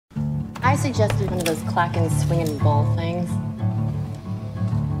I suggested one of those clacking, swinging ball things.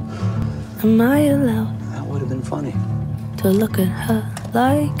 Am I allowed? That would have been funny. To look at her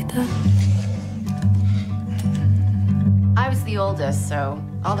like that? I was the oldest, so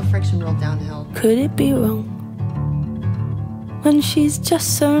all the friction rolled downhill. Could it be wrong when she's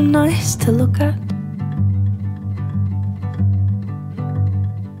just so nice to look at?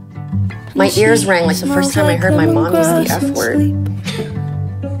 My ears rang like the first time I heard my mom use the F word.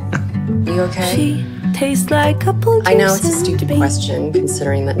 Are you okay? She tastes like apple juice. I know it's a stupid question,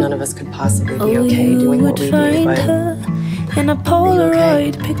 considering that none of us could possibly be okay doing what we do, but her in a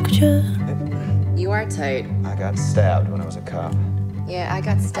Polaroid picture. You are tight. I got stabbed when I was a cop. Yeah, I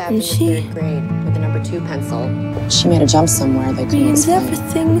got stabbed in the 3rd grade with a number 2 pencil. She made a jump somewhere that couldn't Means explain.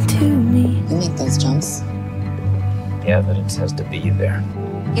 everything to me. You make those jumps? The evidence has to be there.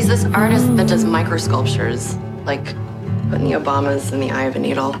 He's this artist that does micro sculptures, like putting the Obamas in the eye of a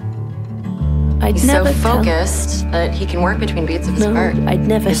needle. I'd He's so never tell. focused that he can work between beats of his No, art. I'd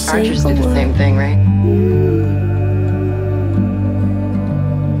never His say archers a do the word. same thing, right?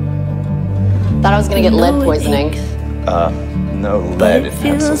 Thought I was gonna get lead No, it poisoning. aches, No but lead it in feels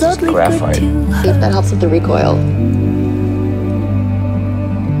pencils, just oddly good graphite. to See if that helps with the recoil.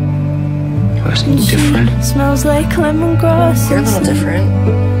 Wasn't different. She smells like lemongrass. You're a little different,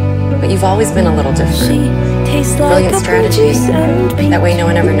 but you've always been a little She different. tastes like Brilliant apple strategy. juice and peach. That way no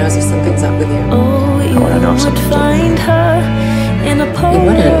one ever knows if something's up with you. Oh, you would I know if would something's up? find her in a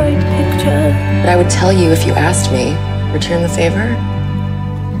Polaroid picture. But I would tell you if you asked me. Return the favor?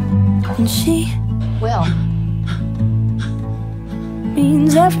 And she Will.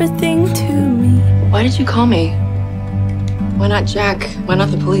 means everything to me. Why did you call me? Why not Jack? Why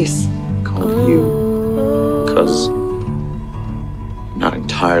not the police? Called you because I'm not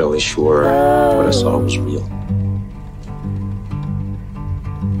entirely sure what I saw was real.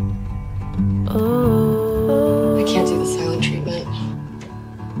 I can't do the silent treatment.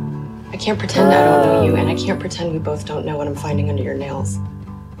 I can't pretend I don't know you, and I can't pretend we both don't know what I'm finding under your nails.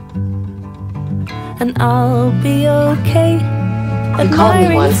 And I'll be okay. You called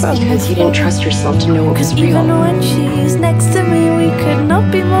me once because you didn't trust yourself to know what was Cause even real. when she's next to me, we could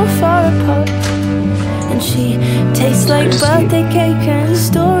not be more far apart. And she tastes like good to see you. birthday cake and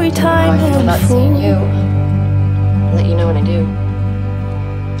story How time I feel in about seeing full. you. I'll let you know when I do.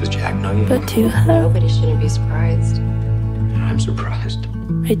 Does Jack know you? But to her, Nobody shouldn't be surprised. I'm surprised.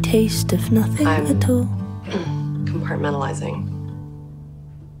 a taste of nothing I'm- at all. Compartmentalizing.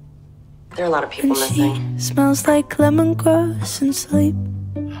 There are a lot of people And she missing. smells like lemongrass and sleep.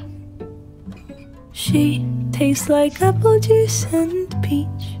 She tastes like apple juice and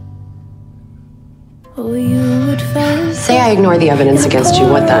peach. Oh, you would find Say I ignore the evidence against you,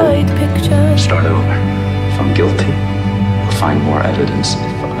 what then? Polaroid picture. Start over. If I'm guilty, we'll find more evidence.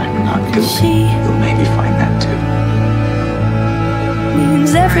 If I'm not guilty, She you'll maybe find that too.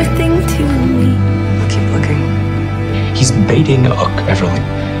 means everything to me. I'll keep looking. He's baiting a hook, Beverly.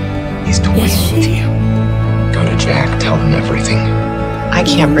 He's toying Yes, with she- you. Go to Jack, tell him everything. I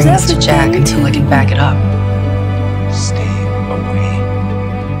can't bring this to Jack until I can back it up. Stay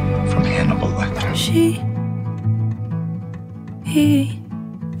away from Hannibal Lecter. He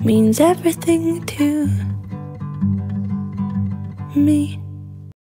means everything to me.